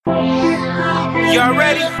Y'all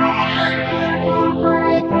ready?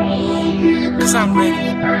 Cause I'm ready.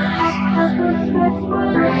 Here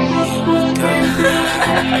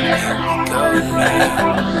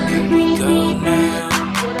we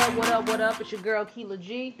go now. What up? It's your girl Keela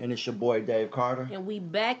G. And it's your boy Dave Carter. And we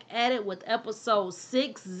back at it with episode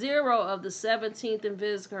 60 of the 17th and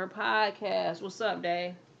Visger podcast. What's up,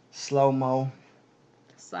 Dave? Slow-mo.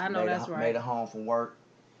 So I know that's right. Made it home from work.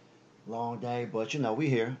 Long day, but we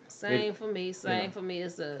here. Same for me. It's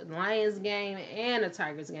a Lions game and a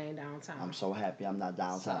Tigers game downtown. I'm so happy I'm not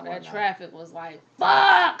downtown. So that traffic was like,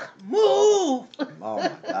 fuck, move. Oh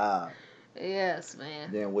my God. Yes,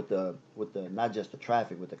 man. Then with the not just the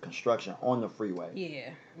traffic, with the construction on the freeway. Yeah,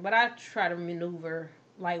 but I try to maneuver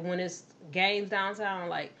like when it's games downtown.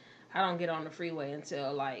 Like I don't get on the freeway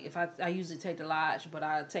until like if I usually take the Lodge, but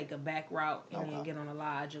I take a back route and then get on the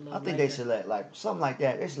Lodge a little. I think later. they should let like something like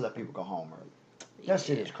that. They should let people go home early. That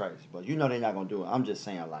shit is crazy, but they're not gonna do it. I'm just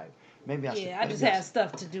saying like maybe I should. Yeah, I just had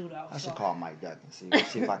stuff to do though. I should call Mike Duck and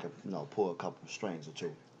see if I could pull a couple strings or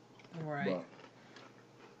two. Right.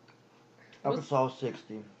 But, episode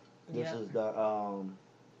 60. This is the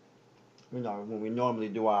when we normally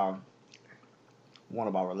do one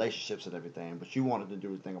of our relationships and everything, but you wanted to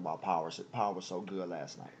do the thing about power. So power was so good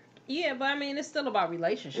last night. Yeah, but I mean, it's still about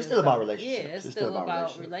relationships. It's still about relationships. Yeah, it's still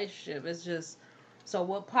about relationship. It's just so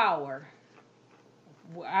what power.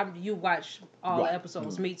 You watch all the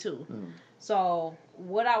episodes, me too. Mm-hmm. So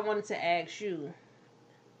what I wanted to ask you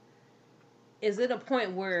is it a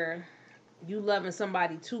point where you loving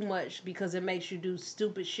somebody too much because it makes you do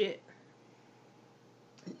stupid shit?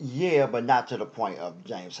 Yeah, but not to the point of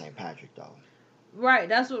James St. Patrick though. Right,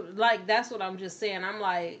 that's what I'm just saying. I'm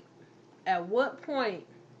like, at what point?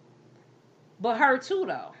 But her too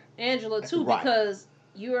though, Angela too, right. Because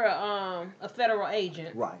you're a federal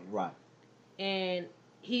agent. Right. And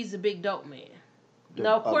he's a big dope man.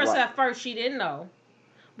 Now, of course, at first she didn't know,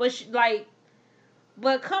 but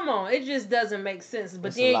but come on, it just doesn't make sense.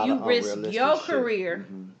 But then you risk your career.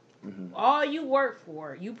 Mm-hmm. All you work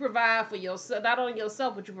for, you provide for yourself, not only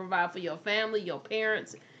yourself, but you provide for your family, your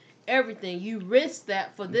parents. Everything. You risk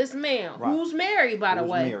that for this man who's married, by the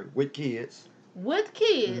way. Married, with kids.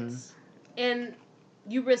 Mm-hmm. And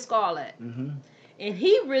you risk all that. Mm-hmm. And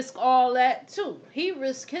he risked all that too. He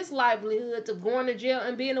risked his livelihood to going to jail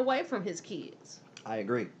and being away from his kids. I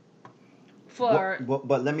agree. But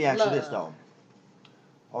let me ask you this though.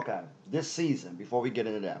 Okay, this season, before we get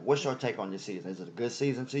into that, what's your take on this season? Is it a good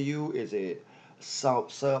season to you? Is it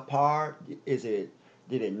subpar? Did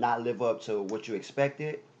it not live up to what you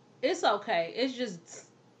expected? It's okay.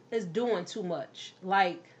 It's doing too much.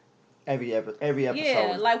 Like every episode.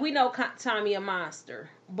 Yeah, like we know Tommy a monster,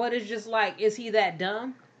 but it's just like, is he that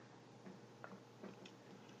dumb?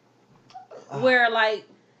 Where like,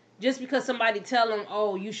 just because somebody tell him,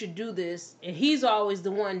 oh, you should do this, and he's always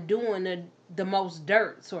the one doing the most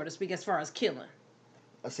dirt, so to speak, as far as killing.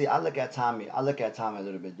 See, I look at Tommy a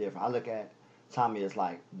little bit different. I look at Tommy as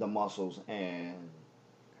like the muscles and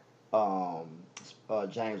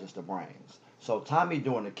James is the brains. So Tommy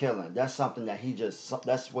doing the killing, that's something that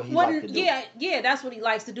that's what he likes to do. Yeah, that's what he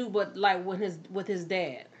likes to do. But like with his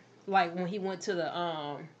dad, like when he went to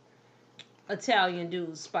the Italian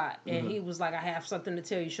dude's spot, and he was like, "I have something to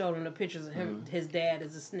tell you." Showed him the pictures of him. His dad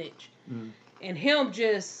is a snitch, and him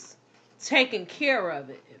just taking care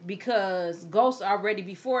of it because Ghost already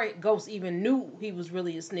before Ghost even knew he was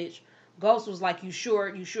really a snitch. Ghost was like, "You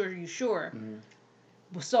sure? You sure? You sure?"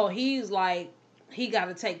 So he's like, he got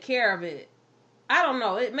to take care of it. I don't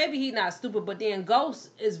know. Maybe he's not stupid, but then Ghost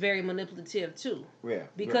is very manipulative too. Yeah.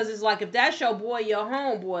 Because it's like, if that's your boy, your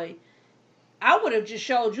homeboy, I would have just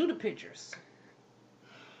showed you the pictures.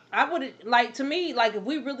 I would have, like, to me, like, if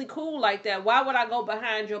we really cool like that, why would I go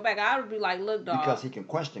behind your back? I would be like, look, dog. Because he can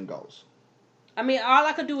question Ghost. I mean, all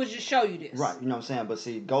I could do is just show you this. Right. You know what I'm saying? But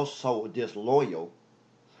see, Ghost so disloyal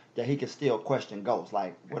that he can still question Ghost.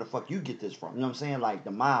 Like, where the fuck you get this from? You know what I'm saying? Like,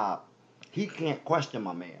 the mob, he can't question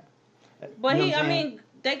my man. But you know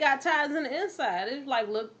they got ties in the inside. It's like,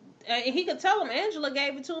 look, he could tell him, Angela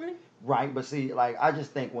gave it to me. Right, but see, like, I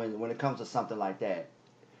just think when it comes to something like that,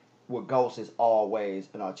 with Ghost is always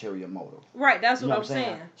an ulterior motive. Right, that's what I'm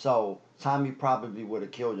saying. So, Tommy probably would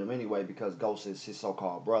have killed him anyway because Ghost is his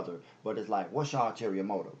so-called brother. But it's like, what's your ulterior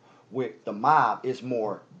motive? With the mob, it's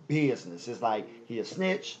more business. It's like, he a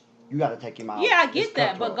snitch, you got to take him out. Yeah, I get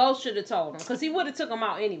that, but Ghost should have told him because he would have took him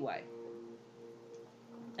out anyway.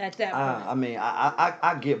 At that point. I mean,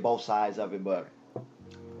 I get both sides of it, but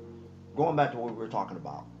going back to what we were talking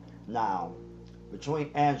about. Now, between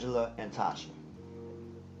Angela and Tasha,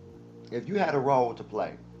 if you had a role to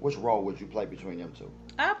play, which role would you play between them two?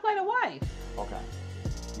 I play the wife. Okay.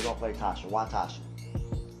 You gonna play Tasha. Why Tasha?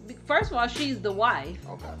 First of all, she's the wife.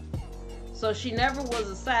 Okay. So she never was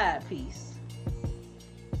a side piece.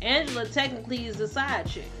 Angela technically is a side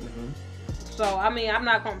chick. So, I mean, I'm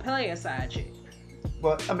not going to play a side chick.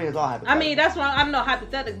 But, I mean, it's all hypothetical. I mean, that's why I'm not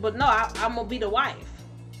hypothetical. But no, I'm going to be the wife.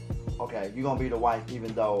 Okay, you going to be the wife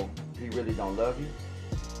even though he really don't love you?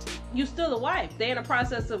 You still the wife. They in the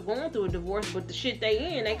process of going through a divorce, but the shit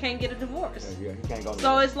they in, they can't get a divorce. Yeah, he can't go.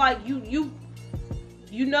 So it's like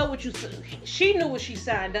you know what you. She knew what she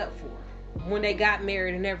signed up for when they got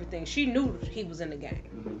married and everything. She knew he was in the game.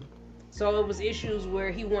 Mm-hmm. So it was issues where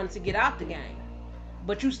he wanted to get out the game,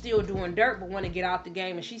 but you still doing dirt, but want to get out the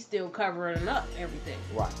game, and she's still covering up everything.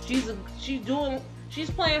 Right. She's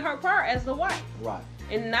playing her part as the wife. Right.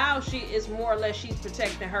 And now she is more or less she's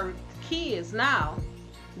protecting her kids now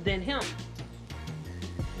than him.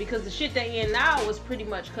 Because the shit they in now was pretty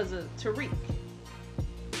much because of Tariq.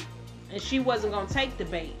 And she wasn't going to take the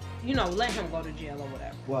bait. You know, let him go to jail or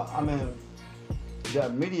whatever. Well, I mean, the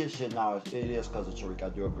immediate shit now, it is because of Tariq. I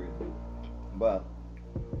do agree. But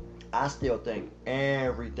I still think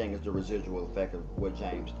everything is the residual effect of what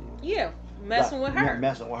James did. Yeah, messing with her.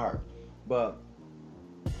 Messing with her. But,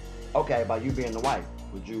 okay, by you being the wife,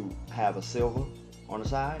 would you have a Silver on the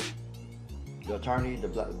side? The attorney, the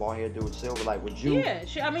bald head dude with Silver, like, would you? Yeah,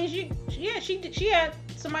 she had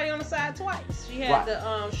somebody on the side twice. She had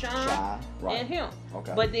the Sean and him.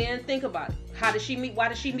 Okay. But then think about it. Why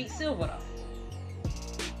did she meet Silver though?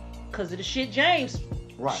 Because of the shit James.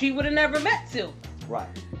 Right. She would have never met Silver. Right.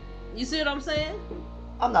 You see what I'm saying?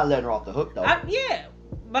 I'm not letting her off the hook though. Yeah,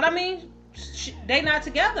 but I mean, they not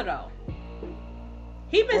together though.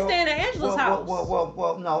 He been staying at Angela's house.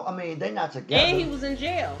 Well, no. I mean, they not together. And he was in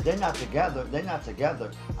jail. They're not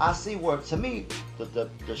together. I see where, to me,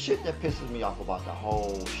 the shit that pisses me off about the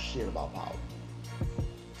whole shit about power.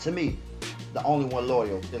 To me, the only one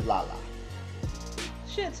loyal is Lala.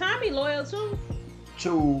 Shit, Tommy loyal too.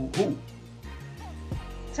 To who?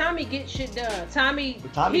 Tommy get shit done. Tommy,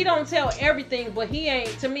 he don't tell everything, but he ain't.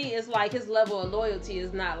 To me, it's like his level of loyalty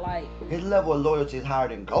is not like. His level of loyalty is higher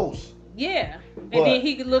than Ghost. Yeah, and then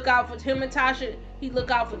he could look out for him and Tasha. He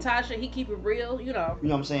look out for Tasha. He keep it real, you know. You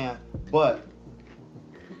know what I'm saying? But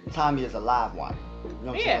Tommy is a live wire. You know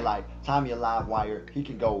what I'm saying? Like, Tommy a live wire. He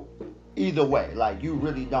can go either way. Like, you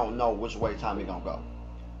really don't know which way Tommy gonna go.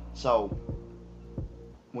 So,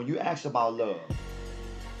 when you ask about love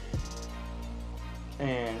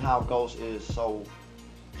and how Ghost is so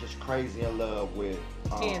just crazy in love with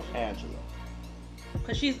Angela.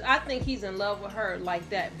 Cause I think he's in love with her like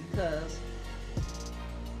that because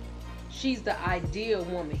she's the ideal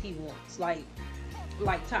woman he wants. Like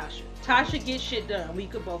Tasha. Tasha gets shit done. We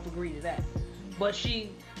could both agree to that. But she,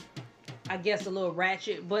 I guess, a little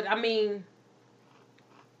ratchet. But I mean,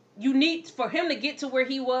 you need for him to get to where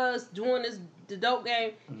he was doing the dope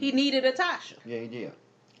game. He needed a Tasha. Yeah, he did.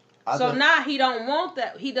 Now he don't want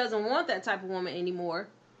that. He doesn't want that type of woman anymore.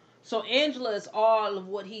 So Angela is all of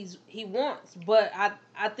what he wants, but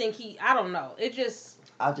I think I don't know.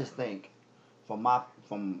 I just think from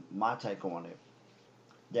my take on it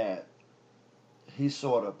that he's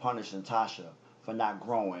sort of punishing Tasha for not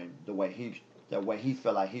growing the way he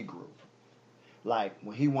felt like he grew. Like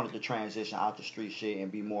when he wanted to transition out the street shit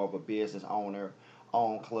and be more of a business owner,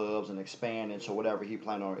 own clubs and expand into whatever he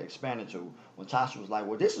planned on expanding to. When Tasha was like,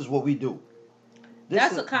 "Well, this is what we do."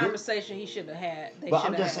 That's a conversation he should have had. But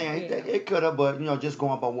I'm just saying, it could have, but, just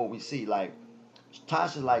going by what we see. Like,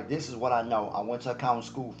 Tasha's like, this is what I know. I went to accounting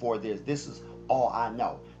school for this. This is all I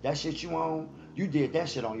know. That shit you own, you did that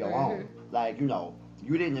shit on your own. Like, you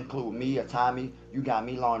didn't include me or Tommy. You got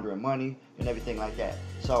me laundering money and everything like that.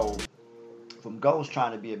 So, from Ghost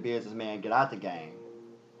trying to be a businessman, get out the game,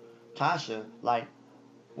 Tasha, like,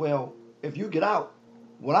 well, if you get out,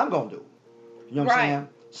 what I'm going to do? You know what I'm saying?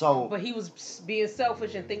 So, but he was being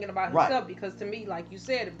selfish and thinking about himself because to me, like you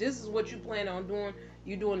said, if this is what you plan on doing,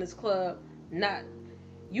 you doing this club,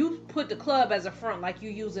 you put the club as a front, like you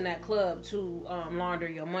using that club to launder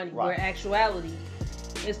your money. Right. Where actuality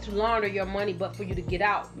is to launder your money, but for you to get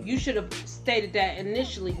out, you should have stated that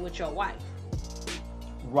initially with your wife.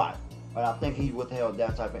 Right, but I think he withheld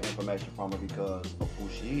that type of information from her because of who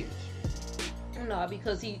she is. No,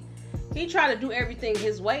 because he tried to do everything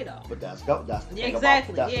his way though. But that's the thing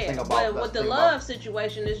exactly. About, that's the thing about, but with the love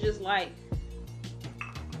situation, it's just like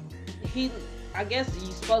I guess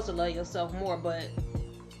you're supposed to love yourself more, but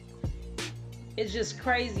it's just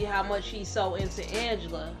crazy how much he's so into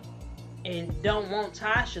Angela and don't want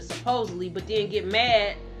Tasha supposedly, but then get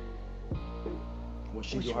mad when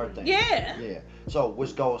she do her thing. Yeah. So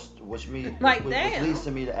which leads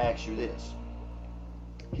to me to ask you this.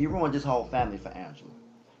 He ruined his whole family for Angela,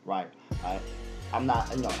 right? I'm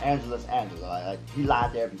not, Angela's Angela. He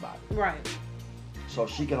lied to everybody. Right. So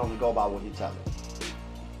she can only go by what he tells her.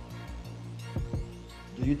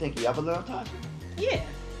 Do you think he ever loved Tasha? Yeah.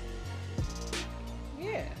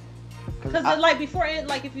 Yeah. Because before,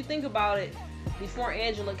 if you think about it, before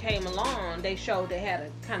Angela came along, they showed they had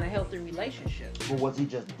a kind of healthy relationship. But was he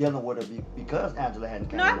just dealing with her because Angela hadn't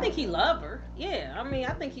come No, along? I think he loved her. Yeah,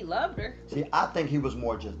 I think he loved her. See, I think he was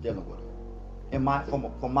more just dealing with her.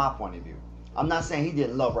 From my point of view, I'm not saying he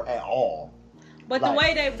didn't love her at all. But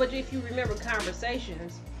but if you remember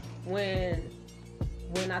conversations when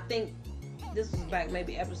I think this was back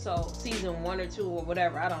maybe season 1 or 2 or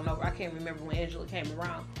whatever, I don't know, I can't remember when Angela came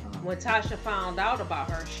around. When Tasha found out about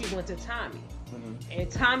her, she went to Tommy. And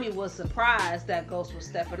Tommy was surprised that Ghost was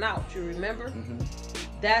stepping out. You remember?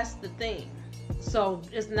 That's the thing. So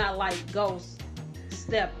it's not like Ghost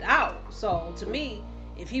stepped out. So to me,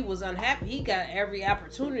 if he was unhappy, he got every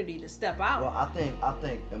opportunity to step out. Well,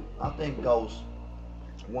 I think Ghost,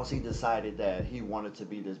 once he decided that he wanted to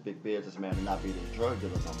be this big businessman and not be this drug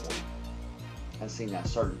dealer no more, and seen that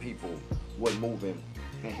certain people were moving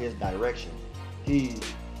in his direction, he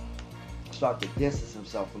started to distance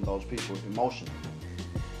himself from those people emotionally.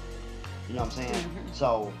 You know what I'm saying?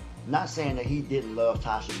 So, not saying that he didn't love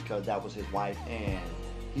Tasha because that was his wife and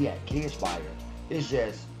he had kids by her. It's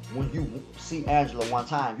just when you see Angela one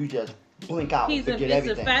time, you just blink out and forget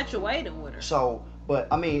everything. He's infatuated with her. So, but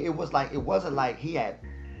I mean, it wasn't like he had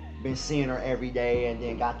been seeing her every day and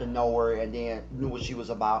then got to know her and then knew what she was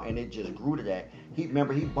about and it just grew to that. He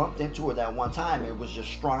bumped into her that one time and it was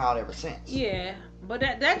just strung out ever since. Yeah, but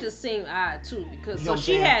that just seemed odd too because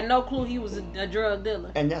she had no clue he was a drug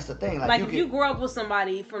dealer. And that's the thing. Like if you grew up with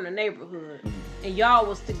somebody from the neighborhood and y'all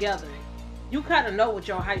was together, you kind of know what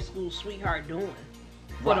your high school sweetheart doing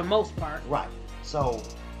for the most part. Right. So,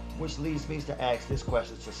 which leads me to ask this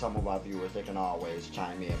question to some of our viewers. They can always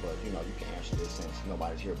chime in, but you can answer this since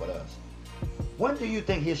nobody's here but us. When do you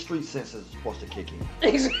think his street sense is supposed to kick in?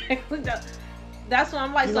 Exactly. That's what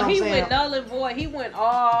I'm like. So he went null and void. He went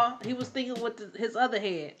he was thinking with his other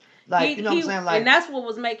head. Like, you know what I'm saying? Like, and that's what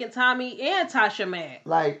was making Tommy and Tasha mad.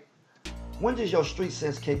 Like, when does your street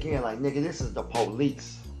sense kick in? Like, nigga, this is the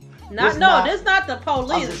police. This not the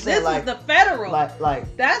police. This is the federal.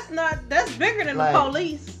 Like that's bigger than the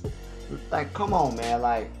police. Like, come on, man.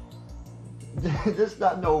 Like, this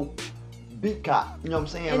not no beat cop. You know what I'm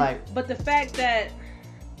saying? But the fact that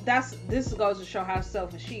this goes to show how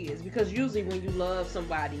selfish she is, because usually when you love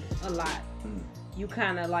somebody a lot, you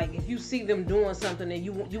kind of like, if you see them doing something and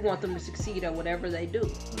you want them to succeed at whatever they do.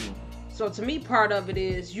 So to me, part of it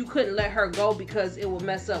is you couldn't let her go because it would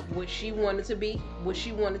mess up what she wanted to be, what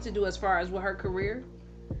she wanted to do as far as with her career,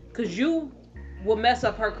 because you will mess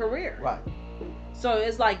up her career. Right. So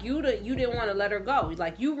it's like you didn't want to let her go.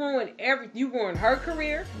 Like you ruined her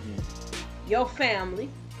career, your family,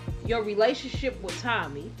 your relationship with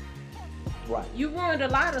Tommy. Right. You ruined a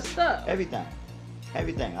lot of stuff. Everything.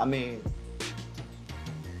 I mean,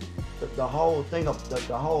 the whole thing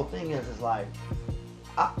is like,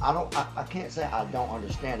 I can't say I don't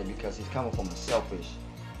understand it because he's coming from a selfish.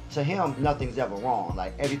 To him, nothing's ever wrong.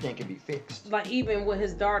 Like everything can be fixed. Like even with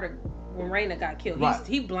his daughter, when Raina got killed,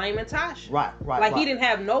 he blaming Tasha. Right. Like he didn't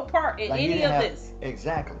have no part in any of this.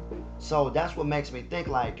 Exactly. So that's what makes me think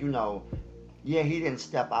like, yeah, he didn't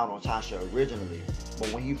step out on Tasha originally,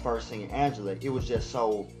 but when he first seen Angela, it was just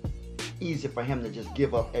so easy for him to just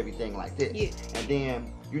give up everything like this. Yeah. And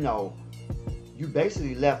then, you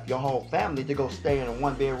basically left your whole family to go stay in a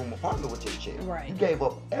 1-bedroom apartment with this chick. Right. You gave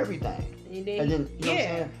up everything. And then, you know what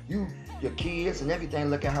I'm saying? Your kids and everything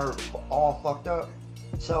look at her all fucked up.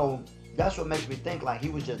 So that's what makes me think like he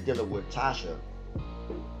was just dealing with Tasha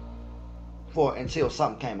until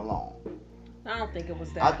something came along. I don't think it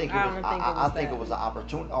was that. I think it was an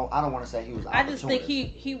opportunity. Oh, I don't want to say he was. I just think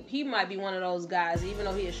he might be one of those guys. Even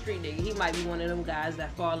though he a street nigga, he might be one of them guys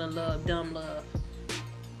that fall in love, dumb love.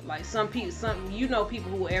 Like some people,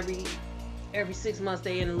 people who every 6 months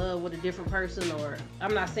they in love with a different person. Or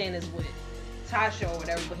I'm not saying it's with Tasha or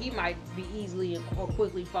whatever, but he might be easily or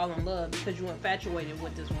quickly fall in love because you're infatuated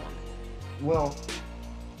with this woman. Well,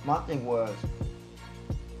 my thing was,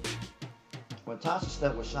 when Tasha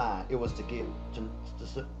slept with Shine, it was to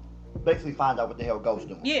basically find out what the hell Ghost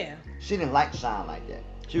doing. Yeah. She didn't like Shine like that.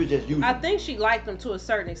 She was just using him. I think she liked him to a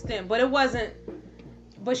certain extent, but it wasn't.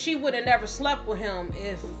 But she would have never slept with him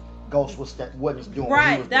if Ghost wasn't doing what he was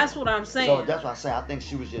right. That's doing. what I'm saying. So that's what I say. I think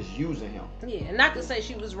she was just using him. Yeah, not to say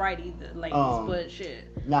she was right either, ladies, but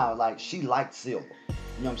shit. Now, like she liked Silver. You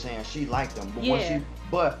know what I'm saying? She liked him, but yeah.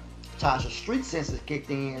 but Tasha's street senses kicked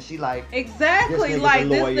in, and she like, exactly, this like nigga's a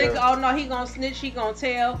this lawyer. nigga. Oh no, he gonna snitch. He gonna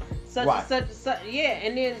tell such Right. and such and such. Yeah,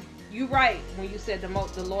 and then you right when you said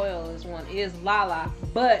the loyalist one is Lala,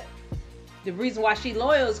 but the reason why she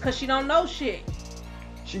loyal is because she don't know shit.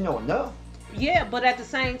 She know enough. Yeah, but at the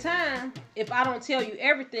same time, if I don't tell you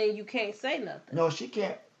everything, you can't say nothing. No, she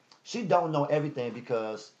can't. She don't know everything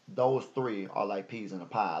because those three are like peas in a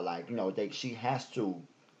pie. Like, you know, she has to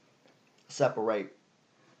separate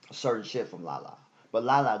certain shit from Lala. But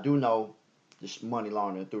Lala do know this money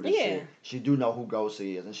laundering through this shit. She do know who Ghost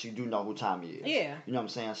is, and she do know who Tommy is. Yeah. You know what I'm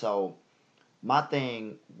saying? So my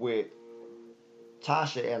thing with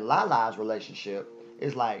Tasha and Lala's relationship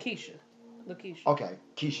is like Keisha. LaKeisha. Okay,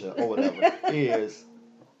 Keisha or whatever is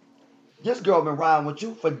this girl been riding with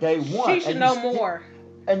you for day one. She should know more.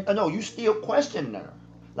 And no, you still questioning her.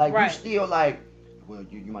 Like Right. you still like, well,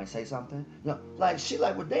 you might say something. No, like she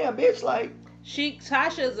like, well, damn, bitch, like.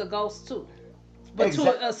 Tasha is a ghost too, but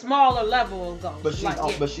Exact- to a smaller level of ghost. But she's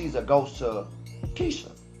like, but she's a ghost to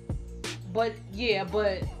Keisha. But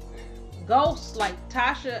Ghost, like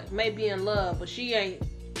Tasha may be in love, but she ain't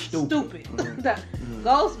stupid. Mm-hmm.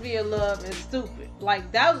 Ghost be in love and stupid.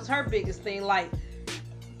 Like that was her biggest thing. Like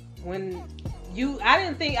when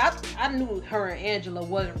I knew her and Angela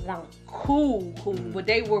weren't cool, Mm-hmm. but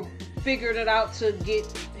they were figured it out to get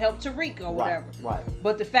help Tariq or whatever. Right.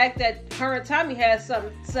 But the fact that her and Tommy had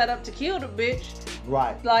something set up to kill the bitch,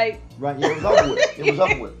 Right. like Right. Yeah, it was over with. It was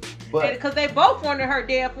over with. But because they both wanted her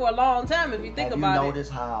dead for a long time. If you think have about you it.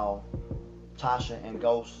 noticed how Tasha and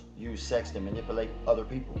Ghost use sex to manipulate other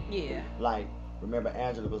people? Yeah. Like, remember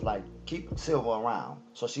Angela was like, keep Silver around.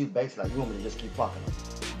 So she's basically like, you want me to just keep fucking her.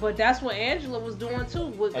 But that's what Angela was doing too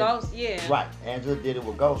with Ghost. Yeah. Right. Angela did it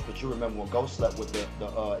with Ghost, but you remember when Ghost slept with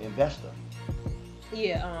the investor.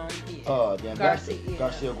 Yeah. The investor. Garcia.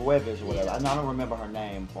 Garcia Guevez or whatever. Yeah. I don't remember her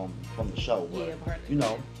name from the show. But, Yeah, but you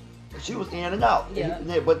know, she was in and out. Yeah.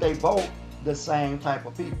 But they both the same type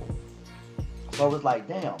of people. So it's like,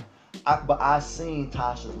 damn. But I seen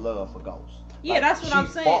Tasha's love for Ghost. Yeah, Like, that's what I'm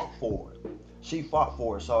saying. She fought for it. She fought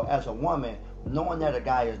for it. So as a woman, knowing that a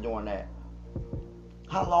guy is doing that,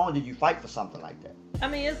 how long did you fight for something like that? I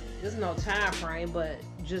mean, it's no time frame, but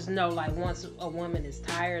just know, like, once a woman is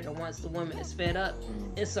tired or once the woman is fed up,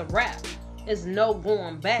 it's a wrap. It's no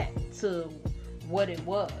going back to what it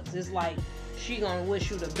was. It's like she gonna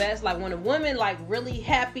wish you the best. Like when a woman like really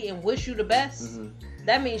happy and wish you the best,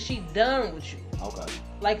 that means she done with you. Okay.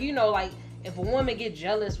 Like, you know, like if a woman get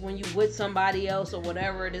jealous when you with somebody else or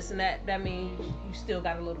whatever, this and that means you still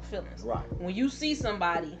got a little feelings. Right. When you see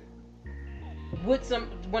somebody with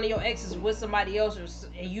one of your exes with somebody else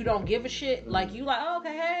and you don't give a shit, like you like, oh,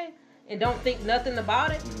 okay, hey, and don't think nothing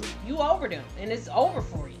about it, you over them and it's over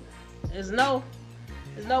for you. There's no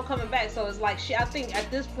coming back. So it's like I think at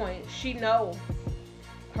this point she know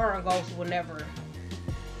her and Ghost will never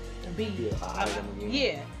be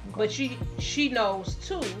yeah. But she knows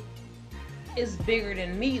too it's bigger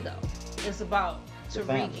than me though. It's about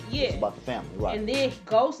Tariq. Yeah. It's about the family, right. And then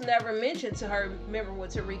Ghost never mentioned to her, remember what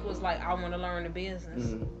Tariq was like, I want to learn the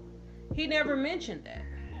business. He never mentioned that.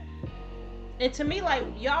 And to me, like,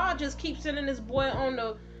 y'all just keep sending this boy on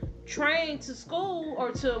the train to school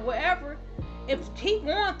or to wherever. If he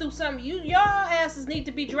going through something, y'all asses need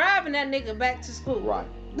to be driving that nigga back to school. Right.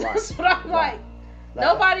 That's what I'm like.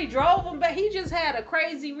 Nobody drove him back. He just had a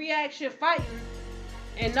crazy reaction fighting.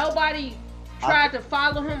 And nobody tried to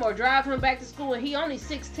follow him or drive him back to school, and he only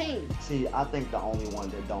 16. See, I think the only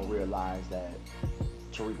one that don't realize that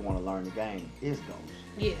Tariq want to learn the game is Ghost.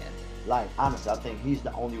 Yeah. Like, honestly, I think he's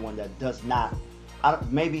the only one that does not.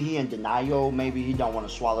 Maybe he in denial. Maybe he don't want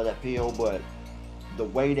to swallow that pill. But the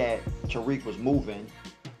way that Tariq was moving,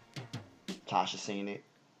 Tasha seen it.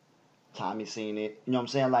 Tommy seen it. You know what I'm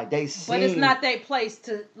saying? Like, they seen. But it's not their place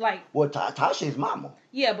to, like. Well, Tasha's mama.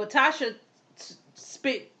 Yeah, but Tasha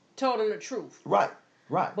told him the truth. Right.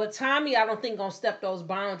 But Tommy, I don't think gonna step those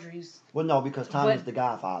boundaries. Well, no, because Tommy's the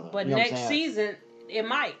godfather. But you know next season, it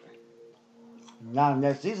might. Now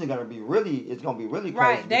next season it's gonna be really crazy.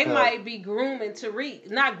 Right, they might be grooming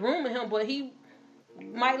Tariq, not grooming him, but he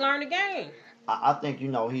might learn the game. I think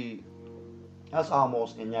that's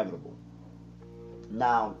almost inevitable.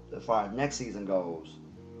 Now, as far as next season goes,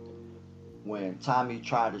 when Tommy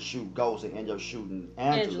tried to shoot Ghost and ended up shooting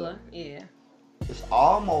Angela, yeah. It's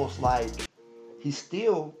almost like he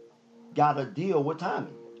still got to deal with Tommy.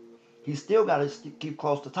 He still got to keep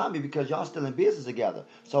close to Tommy because y'all still in business together.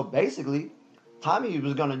 So basically, Tommy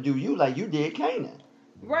was going to do you like you did Kanan.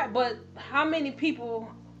 Right, but how many people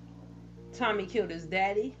Tommy killed his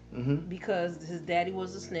daddy because his daddy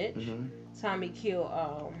was a snitch. Tommy killed,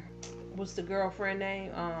 what's the girlfriend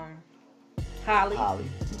name? Holly.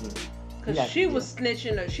 Mm-hmm. Because she was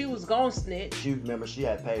snitching, or she was gonna snitch. She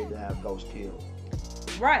had paid to have Ghost killed.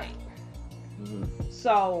 Right. Mm-hmm.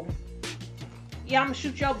 So, yeah, I'm gonna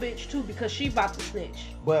shoot your bitch too because she about to snitch.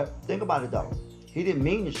 But think about it though. He didn't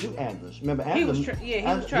mean to shoot Angela. Remember, Angela? He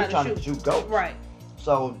was trying to shoot Ghost. Right.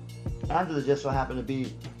 So, Angela just so happened to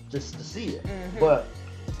be just to see it. Mm-hmm. But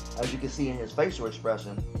as you can see in his facial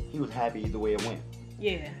expression, he was happy either way it went.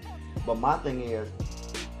 Yeah. But my thing is,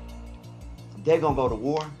 they're gonna go to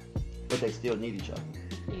war, but they still need each other.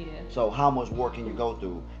 Yeah. So how much war can you go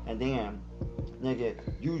through? And then, nigga,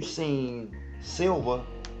 you seen Silver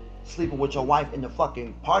sleeping with your wife in the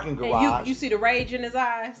fucking parking garage. And you see the rage in his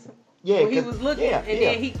eyes? Yeah. When he was looking,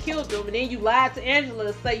 then he killed him, and then you lied to Angela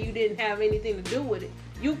and say you didn't have anything to do with it.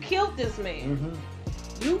 You killed this man.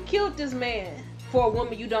 Mm-hmm. You killed this man for a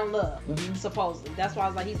woman you don't love, Mm-hmm. supposedly. That's why I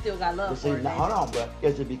was like, he still got love for her. Now, hold on, but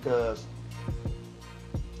is it because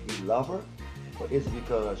he love her? Or is it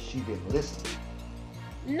because she didn't listen?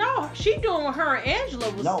 No, she doing what her and Angela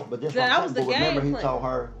was. No, but this that was the game remember, he plan. told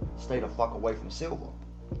her, stay the fuck away from Silver.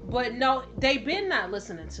 But no, they been not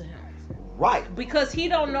listening to him. Right. Because he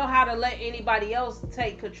don't know how to let anybody else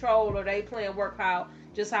take control, or they plan work how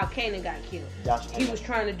Kanan got killed. He was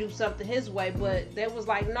trying to do something his way, but they was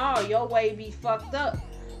like, no, your way be fucked up.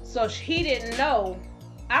 So he didn't know.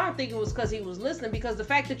 I don't think it was because he was listening, because the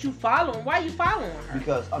fact that you follow him, why are you following her?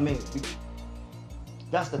 Because, I mean,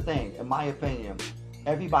 that's the thing. In my opinion,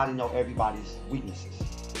 everybody know everybody's weaknesses.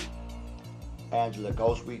 Angela,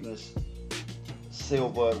 Ghost weakness.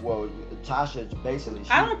 Silver, well, Tasha basically.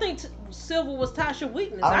 I don't think Silver was Tasha's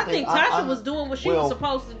weakness. I think Tasha was doing what she was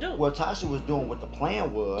supposed to do. Well, Tasha was doing what the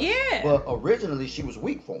plan was. Yeah. But originally she was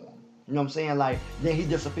weak for him. You know what I'm saying? Like, then he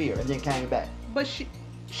disappeared and then came back. But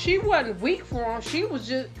she wasn't weak for him.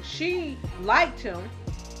 She liked him,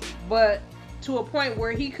 but to a point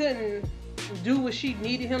where he couldn't do what she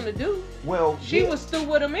needed him to do. Well, she was still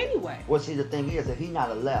with him anyway. Well, see, the thing is, if he not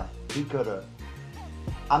have left, he could have.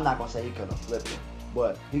 I'm not gonna say he could have flipped her,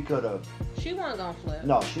 but he could have. She wasn't gonna flip.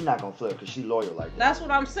 No, she's not gonna flip because she loyal like that. That's what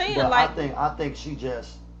I'm saying. But like, I think she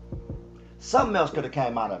just something else could have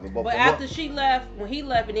came out of it. But after she left, when he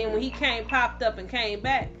left, and then when he popped up and came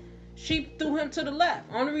back, she threw him to the left.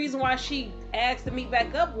 Only reason why she asked to meet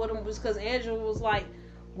back up with him was because Angela was like,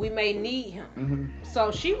 we may need him. Mm-hmm. So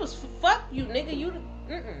she was, fuck you, nigga. You.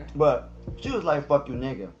 But she was like, fuck you,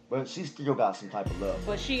 nigga. But she still got some type of love.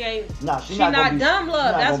 But she ain't. Nah, she not dumb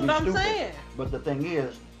love. That's what I'm stupid. saying. But the thing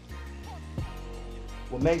is,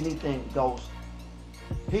 what made me think Ghost,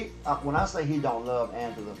 when I say he don't love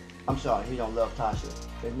Angela, I'm sorry, he don't love Tasha.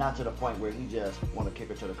 It's not to the point where he just want to kick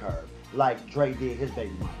her to the curb, like Dre did his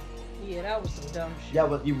baby mama. Yeah, that was some dumb shit.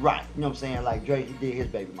 You're right. You know what I'm saying? Like Dre did his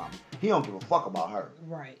baby mama. He don't give a fuck about her.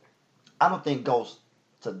 Right. I don't think Ghost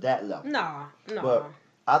to that level. Nah. But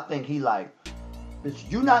I think he like, bitch,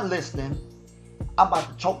 you not listening. I'm about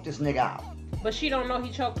to choke this nigga out. But she don't know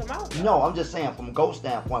he choked him out, though. No, I'm just saying from Ghost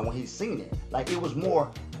standpoint when he's seen it. Like it was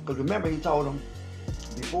more, because remember he told him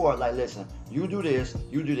before, like, listen, you do this,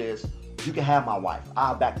 you can have my wife.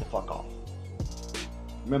 I'll back the fuck off.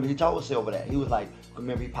 Remember he told Silver that. He was like,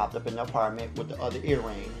 remember he popped up in the apartment with the other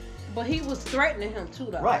earring. But he was threatening him too,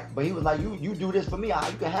 though. Right, but he was like, you do this for me,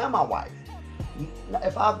 you can have my wife.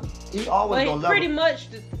 He always gonna love pretty her. much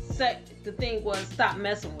the thing was stop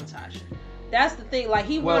messing with Tasha. That's the thing. Like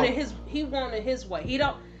he wanted his way. He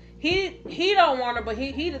don't want her, but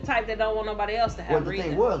he the type that don't want nobody else to have her. Well, the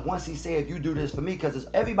thing was, once he said, you do this for me, because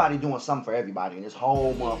everybody doing something for everybody in this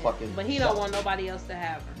whole motherfucking. But he don't want nobody else to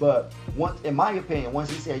have her. But in my opinion, once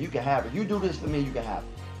he said, you can have her, you do this for me, you can have her.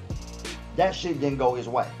 That shit didn't go his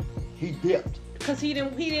way. He dipped. Cause he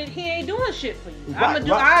ain't doing shit for you. Right,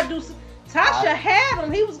 Tasha had him.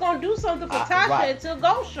 He was gonna do something for Tasha until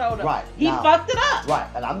Ghost showed up. Right. He fucked it up. Right,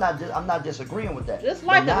 and I'm not disagreeing with that. Just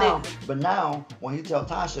like a nigga. But now, when he tell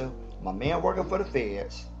Tasha, my man working for the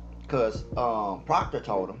feds, cause Proctor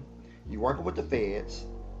told him, you working with the feds,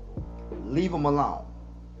 leave him alone.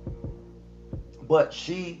 But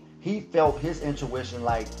he felt his intuition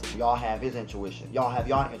like y'all have his intuition. Y'all have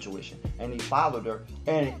y'all intuition. And he followed her,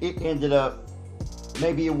 and it ended up,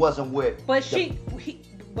 maybe it wasn't what. But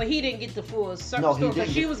But he didn't get the full circle story because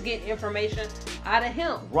she was getting information out of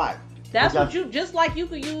him. Right. That's what just like you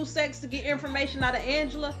could use sex to get information out of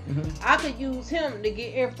Angela, I could use him to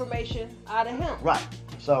get information out of him. Right.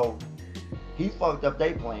 So he fucked up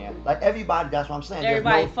their plan. Like everybody, that's what I'm saying.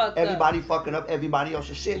 Everybody fucking up everybody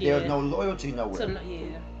else's shit. Yeah. There's no loyalty nowhere.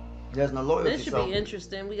 There's no loyalty. This should be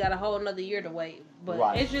interesting. We got a whole another year to wait.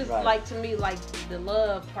 But it's just like, to me, like the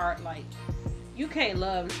love part, like you can't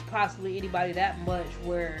love possibly anybody that much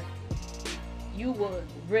where you would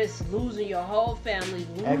risk losing your whole family,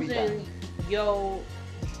 losing Everything. your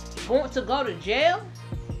going to go to jail,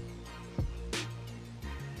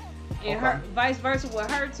 and her vice versa with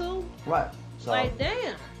her too. Right. So Like,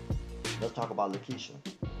 damn. let's talk about Lakeisha.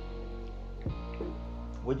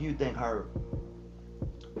 What do you think her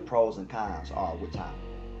pros and cons are with Tommy?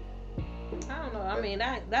 I don't know. I mean,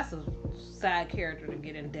 that's a side character to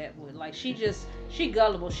get in depth with. Like, she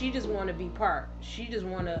gullible. She just want to be part. She just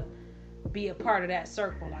want to be a part of that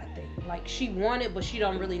circle, I think. Like, she want it, but she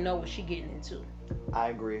don't really know what she getting into. I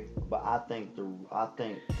agree, but I think I don't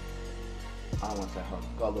want to say her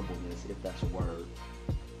gullibleness, if that's a word.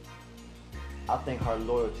 I think her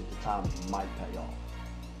loyalty to Tommy might pay off.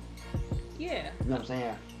 Yeah. You know what I'm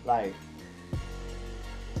saying? Like,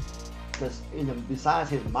 because besides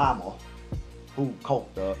his mama, who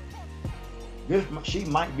coked up, she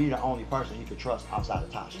might be the only person he could trust outside of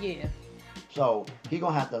Tasha. Yeah. So he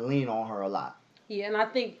gonna have to lean on her a lot. Yeah, and I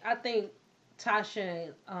think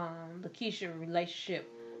Tasha and Lakeisha relationship,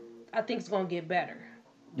 I think it's gonna get better.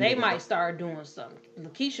 They might start doing something.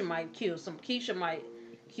 Keisha might kill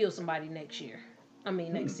somebody next year. I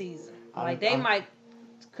mean next season. Like they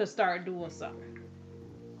could start doing something.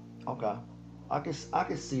 Okay, I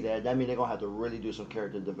can see that. That means they're gonna have to really do some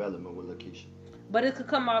character development with Lakeisha. But it could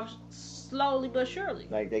come off slowly but surely.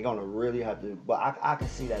 Like they're gonna really have to. But I can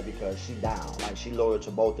see that because she down. Like she loyal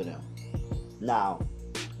to both of them. Now,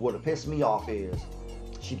 what'll piss me off is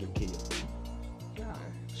she get killed.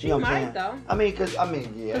 She might though. I mean,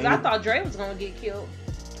 yeah. Because I thought Dre was gonna get killed.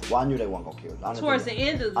 Well, I knew they weren't gonna kill her. Towards the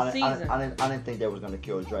end of the season. I didn't think they was gonna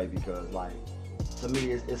kill Dre because, like, to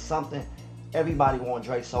me, it's something. Everybody want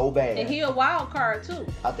Dre so bad. And he a wild card too.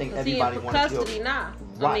 I think everybody want to kill. Custody now.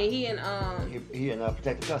 Right. I mean, he in he in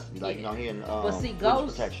protective custody. Like he in but see,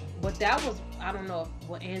 Ghost protection. But that was I don't know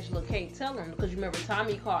what Angela can't tell him because you remember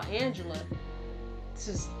Tommy called Angela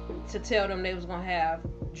to tell them they was gonna have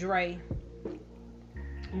Dre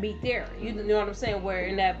meet there. You know what I'm saying? Where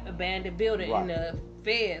in that abandoned building in the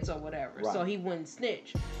feds or whatever. Right. So he wouldn't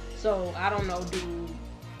snitch. So I don't know.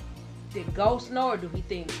 Did Ghost know or do he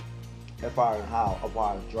think? As far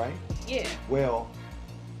as Dre? Yeah. Well,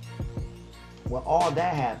 when all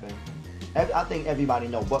that happened, I think everybody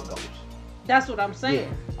know but Ghost. That's what I'm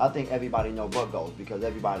saying. Yeah, I think everybody know but Ghost because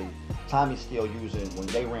Tommy's still using, when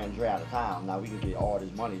they ran Dre out of town, now we can get all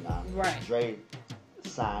this money now. Right. Dre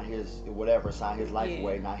signed his life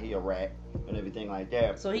away, now he a rat and everything like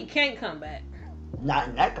that. So he can't come back. Not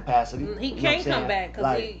in that capacity. He can't come back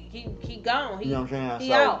because he gone. You know what I'm saying?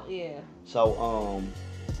 He out, yeah. So,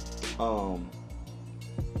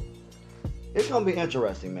 it's gonna be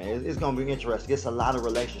interesting, man. It's gonna be interesting. It's a lot of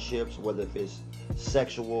relationships, whether if it's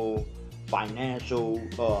sexual, financial,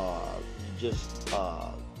 just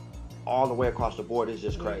all the way across the board. It's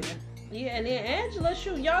just crazy. Yeah, and then Angela,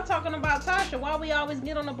 shoot, y'all talking about Tasha. Why we always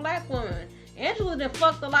get on a black woman? Angela done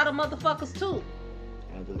fucked a lot of motherfuckers too.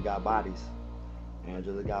 Angela got bodies.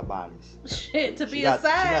 Shit, to be a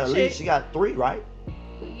side chick. She got 3, right?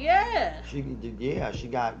 Yeah. She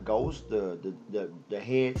got Ghost, the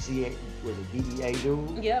head CA was a DEA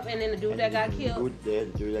dude. Yep, and then the dude that got killed. The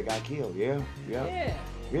dude that got killed. Yeah.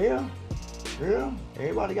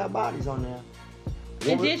 Everybody got bodies on there.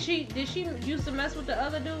 And did she used to mess with the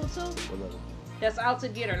other dude too? That's out to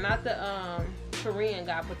get her, not the Korean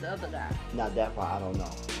guy, but the other guy. Not that part, I don't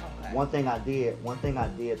know. Okay. One thing I did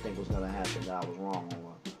think was gonna happen that I was wrong on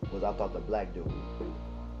was I thought the black dude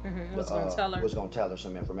was gonna tell her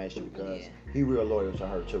some information because he real loyal to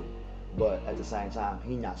her too. But at the same time,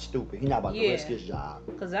 he not stupid. He not about to risk his job.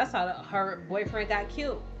 Because that's how her boyfriend got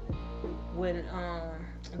killed. When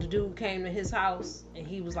the dude came to his house and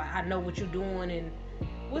he was like, I know what you're doing, and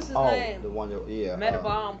what's his name? The one that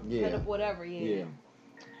Metabomb, whatever.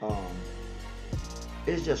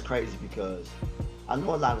 It's just crazy because I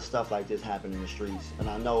know a lot of stuff like this happen in the streets, and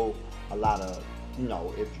I know a lot of,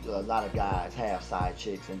 if a lot of guys have side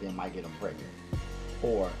chicks and then might get them pregnant,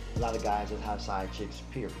 or a lot of guys just have side chicks,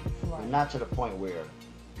 period. Right. But not to the point where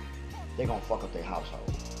they're gonna fuck up their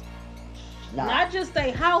household. Not just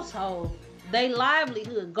their household, their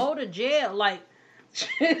livelihood, go to jail, like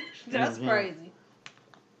that's crazy.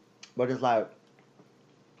 But it's like,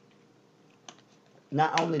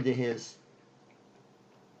 not only did his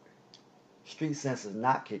street senses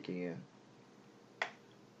not kick in,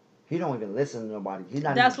 he don't even listen to nobody.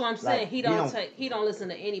 That's what I'm saying. He don't listen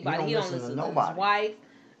to anybody. He don't listen to nobody. His wife,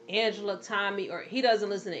 Angela, Tommy, or he doesn't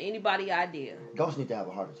listen to anybody idea. Ghost need to have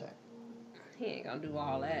a heart attack. He ain't gonna do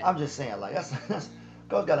all that. I'm just saying, like that's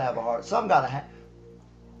Ghost gotta have a heart. Some gotta have.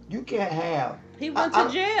 You can't have. He went to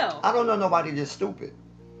jail. I don't know nobody this stupid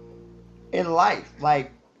in life.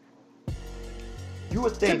 Like You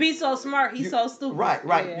would think to be so smart, he's so stupid. Right.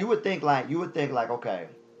 Yeah. You would think like okay,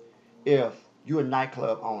 if you're a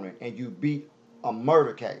nightclub owner and you beat a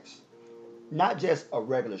murder case, not just a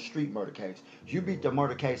regular street murder case, you beat the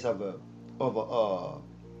murder case of a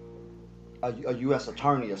U.S.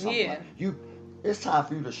 attorney or something. Yeah. Like it's time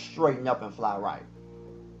for you to straighten up and fly right.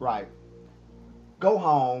 Right. Go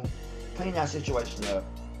home, clean that situation up.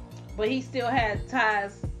 But he still had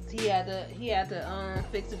ties. He had to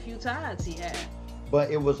fix a few ties he had. But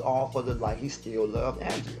it was all for he still loved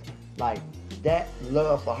Angela. Like, that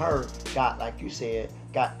love for her got, like you said,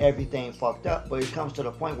 got everything fucked up. But it comes to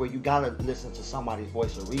the point where you gotta listen to somebody's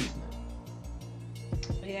voice of reasoning.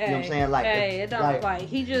 Yeah. You know what I'm saying? Like, hey, it don't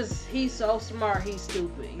he's so smart, he's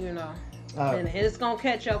stupid, you know. And it's gonna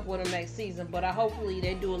catch up with him next season. But hopefully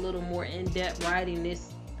they do a little more in-depth writing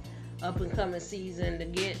this up and coming season to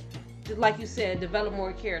get, like you said, develop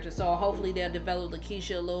more characters. So hopefully they'll develop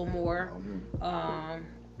Lakeisha a little more.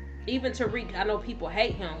 Even Tariq, I know people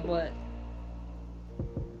hate him, but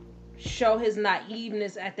show his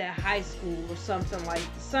naiveness at that high school or something.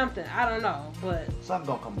 I don't know, but something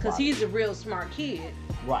gonna come because he's a real smart kid.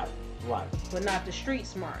 Right. But not the street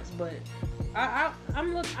smarts. But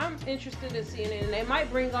I'm interested in seeing it, and they might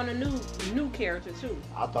bring on a new character too.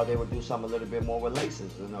 I thought they would do something a little bit more with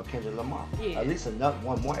Laces, Kendrick Lamar. Yeah. At least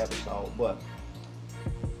one more episode. But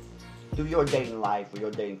through your dating life or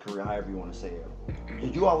your dating career, however you want to say it,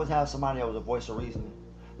 did you always have somebody that was a voice of reasoning?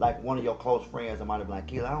 Like one of your close friends that might have been like,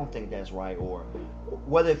 Keila, I don't think that's right, or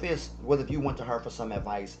whether if you went to her for some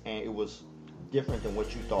advice and it was different than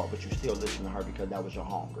what you thought, but you still listened to her because that was your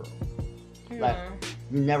homegirl. Like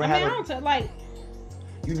you never had. I don't tell, like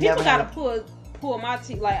you people never gotta pull my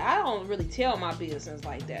teeth. Like I don't really tell my business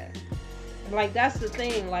like that. Like that's the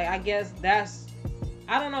thing. Like I guess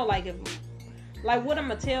I don't know. Like what I'm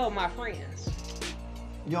gonna tell my friends.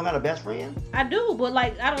 You don't got a best friend? I do, but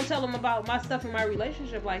like I don't tell them about my stuff in my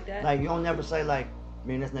relationship like that. Like you don't never say like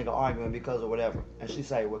me and this nigga arguing because of whatever, and she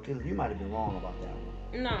say, well, Keila, you might have been wrong about that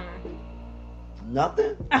one. No.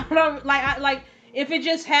 Nothing? I don't like if it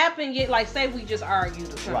just happened, like say we just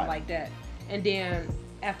argued or something like that, and then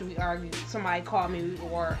after we argued, somebody called me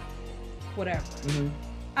or whatever. Mm-hmm.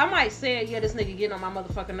 I might say, yeah, this nigga getting on my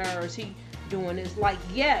motherfucking nerves. He doing this, like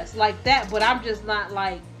yes, like that. But I'm just not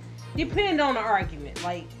like. Depend on the argument,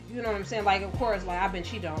 like you know what I'm saying. Like of course, like I've been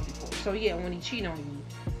cheated on before, so yeah, when he cheat on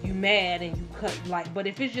you, you mad and you cut like. But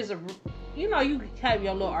if it's just you have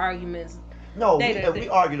your little arguments. No, we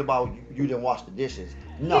argued about you didn't wash the dishes.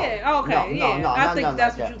 No. Yeah. Okay. No. I think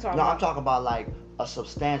that's what you're talking about. No, I'm talking about like a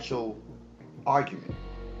substantial argument,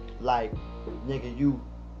 like nigga, you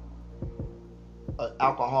an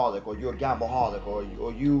alcoholic or you're a gambleaholic or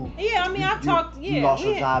you. Yeah, I mean I've talked. Yeah, you lost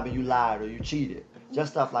your job and you lied or you cheated.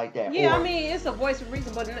 Just stuff like that. Yeah, I mean, it's a voice of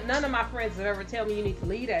reason, but none of my friends have ever tell me you need to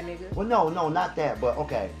leave that nigga. Well, no, not that, but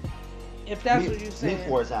okay. If that's what you're saying. Me,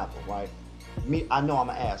 for example, right? I know I'm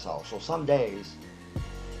an asshole, so some days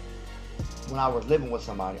when I was living with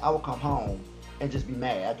somebody, I would come home and just be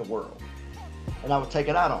mad at the world. And I would take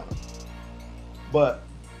it out on them. But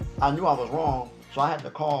I knew I was wrong, so I had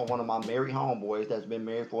to call one of my married homeboys that's been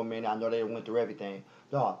married for a minute. I know they went through everything.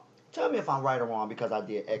 Dog, tell me if I'm right or wrong because I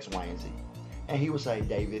did X, Y, and Z. And he would say,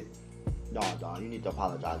 David, no, Don, you need to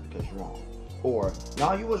apologize because you're wrong. Or,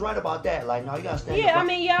 no, you was right about that. Like, no, you gotta stand up. Yeah, I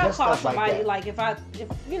mean, yeah, I'll call somebody. Like if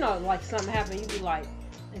you know, like something happened, you'd be like,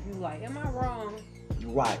 am I wrong?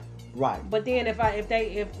 Right. But then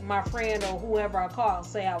if my friend or whoever I call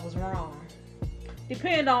say I was wrong,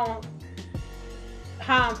 depend on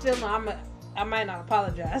how I'm feeling, I might not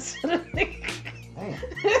apologize to the nigga.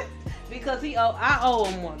 Damn. Because I owe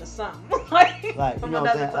him one or something. like you know what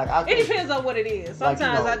I'm saying? Like, it depends on what it is.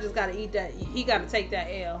 Sometimes I just gotta eat that. He gotta take that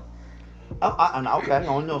L. Okay, I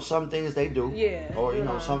know some things they do. Yeah. Or you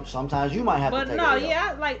know, sometimes you might have to take it. But no,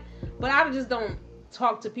 yeah, but I just don't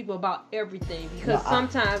talk to people about everything because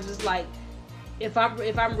sometimes it's like if I'm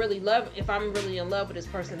really in love with this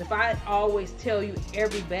person, if I always tell you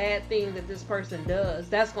every bad thing that this person does,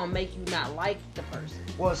 that's gonna make you not like the person.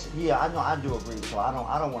 Well, yeah, I know, I do agree. So I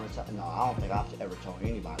don't want to. No, I don't think I've ever told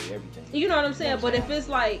anybody everything. You know what I'm saying? But if it's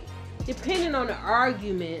like, depending on the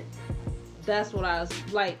argument, that's what I was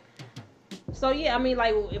like. So yeah, I mean,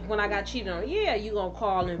 like when I got cheated on, yeah, you gonna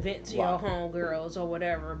call and vent to your homegirls or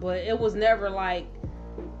whatever. But it was never like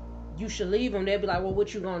you should leave them. They'd be like, well,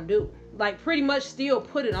 what you gonna do? Like pretty much still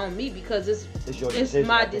put it on me because it's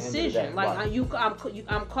my decision. Like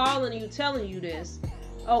I'm calling you, telling you this.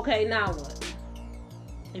 Okay, now what?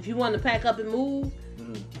 If you want to pack up and move,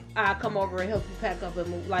 I'll come over and help you pack up and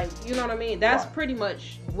move. Like, you know what I mean? That's pretty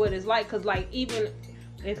much what it's like. Cause like even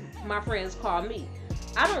if my friends call me,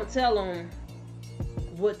 I don't tell them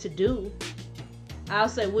what to do. I'll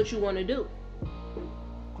say what you want to do.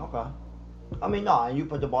 Okay. I mean, no, and you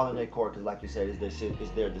put the ball in their court because, like you said,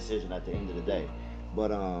 it's their decision at the end of the day.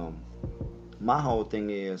 But my whole thing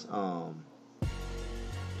is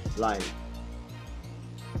like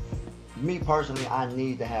me personally, I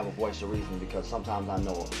need to have a voice of reason because sometimes I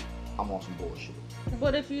know I'm on some bullshit.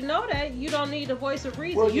 But if you know that, you don't need a voice of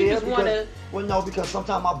reason. Well, you yeah, just want to. Well, no, because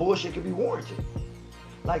sometimes my bullshit can be warranted.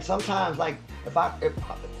 Like sometimes, like if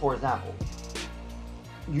for example,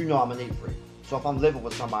 you know I'm a neat freak. So if I'm living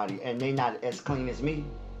with somebody and they not as clean as me,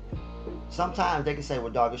 sometimes they can say,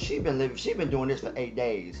 well, dog, if she been doing this for 8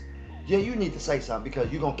 days, yeah, you need to say something because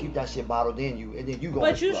you're going to keep that shit bottled in you and then you going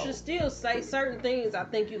to But you should still say certain things. I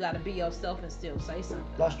think you got to be yourself and still say something.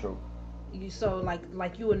 That's true. You so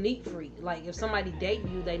like you a neat freak. Like if somebody date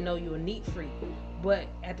you, they know you a neat freak. But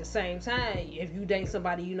at the same time, if you date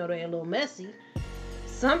somebody you know they're a little messy,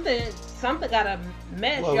 something gotta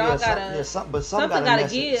mesh. Well, Y'all yeah, gotta something gotta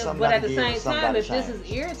give. But at the same time, if change. this is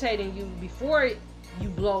irritating you before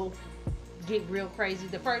you get real crazy,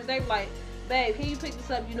 the first day like, babe, can you pick this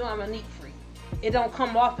up? You know I'm a neat freak. It don't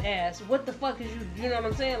come off as what the fuck is you? You know what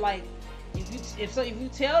I'm saying? Like if you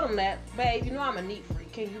tell them that, babe, you know I'm a neat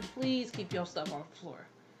freak. Can you please keep your stuff off the floor?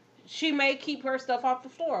 She may keep her stuff off the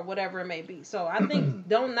floor, whatever it may be. So I think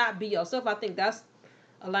don't not be yourself. I think that's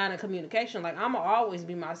a line of communication. Like I'ma always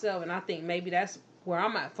be myself, and I think maybe that's where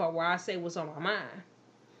I'm at for where I say what's on my mind.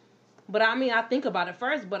 But I mean, I think about it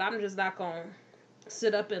first, but I'm just not gonna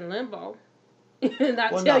sit up in limbo and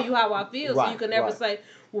not tell you how I feel. Right, so you can never say,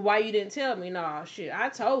 well, why you didn't tell me? Nah, shit, I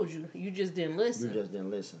told you. You just didn't listen. You just didn't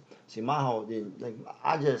listen. See, my whole thing, like,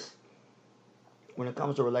 when it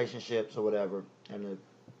comes to relationships or whatever, and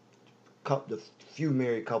the few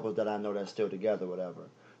married couples that I know that's still together, whatever,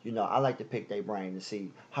 you know, I like to pick their brain to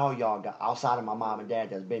see how y'all got, outside of my mom and dad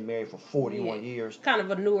that's been married for 41 years. Kind of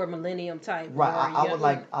a newer millennium type. Right.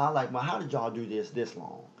 I like, well, how did y'all do this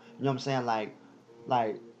long? You know what I'm saying?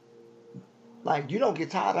 Like you don't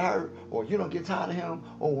get tired of her, or you don't get tired of him,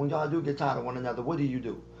 or when y'all do get tired of one another, what do you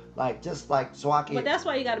do? Like, just like, so I can. But that's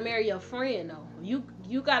why you got to marry your friend, though.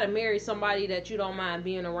 You got to marry somebody that you don't mind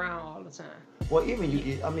being around all the time. Well, even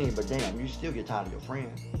but damn, you still get tired of your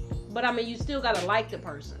friend. But I mean, you still got to like the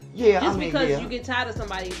person. Yeah, Just because you get tired of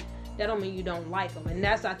somebody, that don't mean you don't like them. And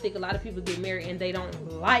that's, I think, a lot of people get married and they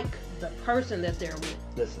don't like the person that they're with.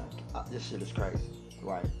 Listen, this shit is crazy,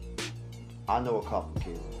 right? I know a couple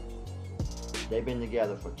kids. They've been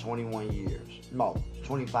together for 21 years. No,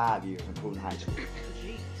 25 years, including high school.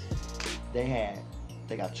 Jeez.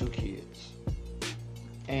 They got 2 kids.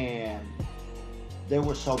 And they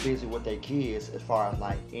were so busy with their kids as far as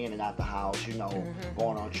like in and out the house, you know,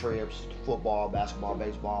 going on trips, football, basketball,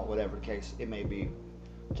 baseball, whatever the case it may be,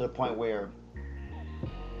 to the point where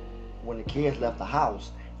when the kids left the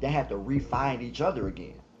house, they had to re-find each other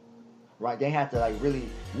again. Right? They had to like really,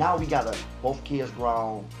 now we gotta, both kids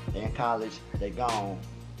grown, they're in college, they gone.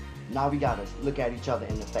 Now we gotta look at each other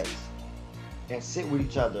in the face and sit with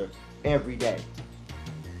each other every day.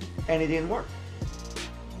 And it didn't work.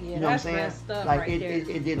 Yeah, you know that's what I'm saying? messed up like right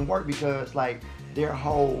it didn't work because like their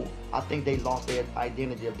whole, I think they lost their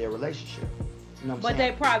identity of their relationship. You know what I'm But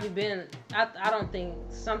saying? they probably been, I don't think,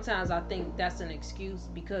 sometimes I think that's an excuse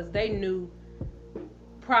because they knew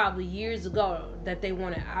probably years ago that they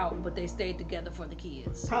wanted out, but they stayed together for the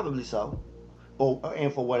kids. Probably so.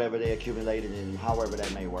 And for whatever they accumulated and however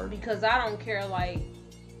that may work. Because I don't care, like,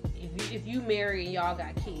 if you marry and y'all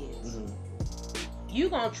got kids, you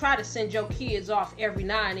gonna try to send your kids off every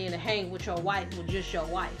now and then to hang with your wife, with just your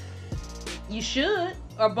wife. You should,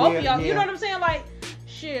 or both of y'all. You know what I'm saying? Like,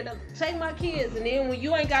 shit, take my kids, and then when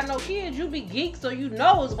you ain't got no kids, you be geek, so you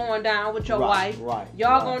know what's going down with your wife. Right.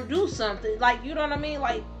 Y'all gonna do something, like, you know what I mean?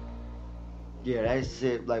 Like, yeah, that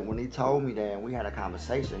shit. Like when he told me that, and we had a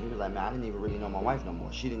conversation, he was like, "Man, I didn't even really know my wife no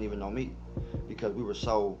more. She didn't even know me, because we were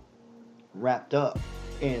so wrapped up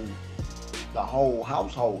in the whole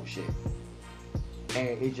household shit."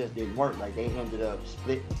 And it just didn't work. Like they ended up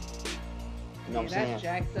split. You know what I'm saying? That's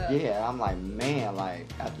jacked up. Yeah, I'm like, man, like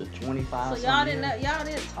after 25. So y'all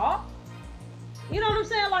didn't talk? You know what I'm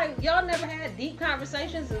saying? Like y'all never had deep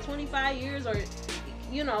conversations in 25 years, or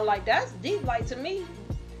you know, like that's deep. Like to me,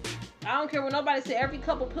 I don't care what nobody say. Every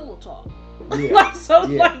couple pillow talk. Yeah.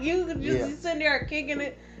 Like you could just sitting there kicking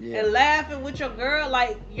it and laughing with your girl.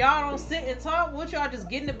 Like y'all don't sit and talk. What y'all just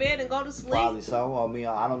get in the bed and go to sleep? Probably so. I mean,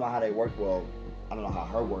 I don't know how they work. Well, I don't know how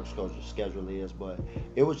her work schedule is, but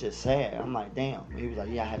it was just sad. I'm like, damn. He was like,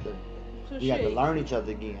 yeah, we had to learn each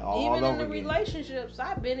other again, all over again. Even in the relationships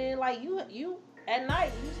I've been in, like you at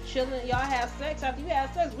night, you chilling, y'all have sex. After you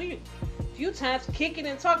have sex, if few times kicking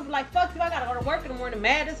and talking like, fuck you, I gotta go to work in the morning,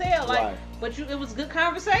 mad as hell. Like, Right. but it was good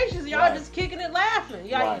conversations. Y'all Right. just kicking it, laughing.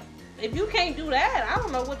 Y'all, Right. if you can't do that, I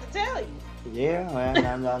don't know what to tell you. Yeah,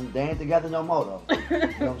 man, and they ain't together no more though. You know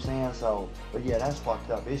what I'm saying? So, but yeah, that's fucked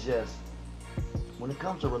up. It's just when it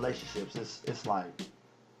comes to relationships, it's like,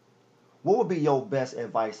 what would be your best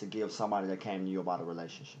advice to give somebody that came to you about a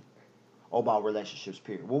relationship or about relationships?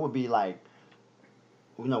 Period. What would be like?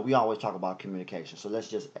 We always talk about communication. So let's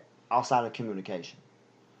just outside of communication.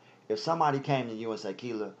 If somebody came to you and said,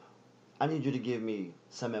 Keela, I need you to give me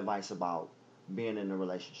some advice about being in a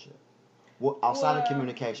relationship. Outside of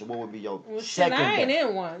communication, what would be your second I ain't best?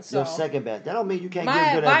 in one, so Your second best. That don't mean you can't my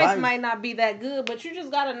give good advice advice. might not be that good, but you just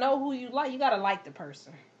gotta know who you like. You gotta like the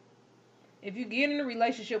person. If you get in a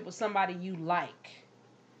relationship with somebody you like,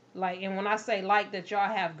 and when I say like, that y'all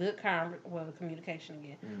have good communication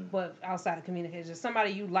again, but outside of communication,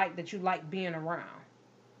 somebody you like being around,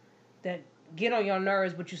 that get on your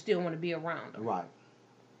nerves, but you still want to be around them.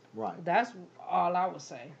 Right. That's all I would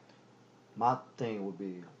say. My thing would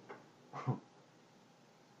be,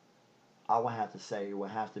 I would have to say it would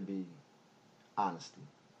have to be honesty.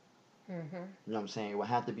 Mm-hmm. You know what I'm saying? It would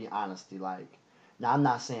have to be honesty. Like, now I'm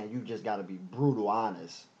not saying you just got to be brutal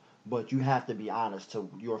honest, but you have to be honest to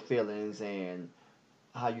your feelings and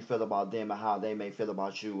how you feel about them and how they may feel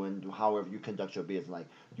about you and however you conduct your business. Like,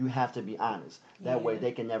 you have to be honest. That way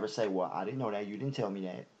they can never say, well, I didn't know that. You didn't tell me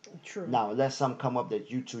that. True. Now, unless something come up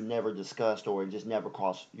that you two never discussed or it just never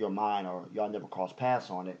crossed your mind or y'all never crossed paths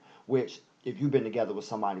on it, which if you've been together with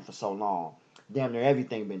somebody for so long, damn near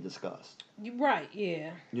everything been discussed. You're right,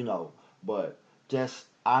 yeah. But just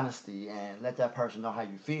honesty and let that person know how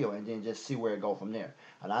you feel and then just see where it go from there.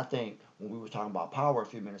 And I think when we were talking about power a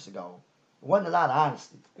few minutes ago, it wasn't a lot of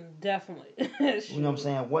honesty. Definitely. You know what I'm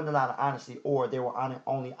saying? Wasn't a lot of honesty, or they were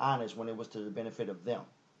only honest when it was to the benefit of them.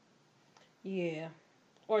 Yeah.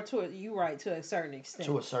 Or you're right, to a certain extent.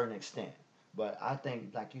 To a certain extent. But I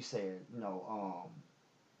think, like you said,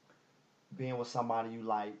 being with somebody you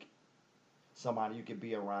like, somebody you can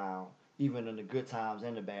be around, even in the good times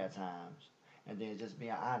and the bad times, and then just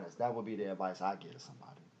being honest. That would be the advice I give to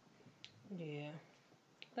somebody. Yeah,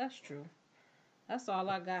 that's true. That's all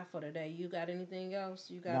I got for today. You got anything else?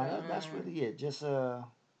 You got? No, that's really it. Just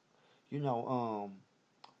you know,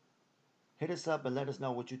 hit us up and let us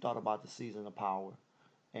know what you thought about the season of Power,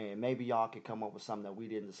 and maybe y'all could come up with something that we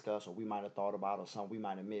didn't discuss or we might have thought about or something we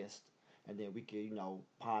might have missed, and then we could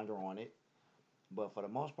ponder on it. But for the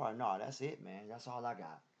most part, no, that's it, man. That's all I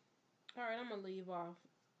got. All right, I'm gonna leave off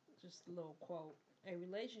just a little quote. A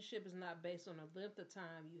relationship is not based on the length of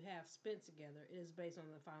time you have spent together. It is based on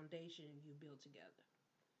the foundation you build together.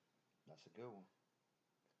 That's a good one.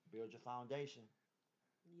 Build your foundation.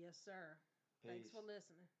 Yes, sir. Thanks Peace. for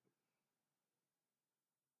listening.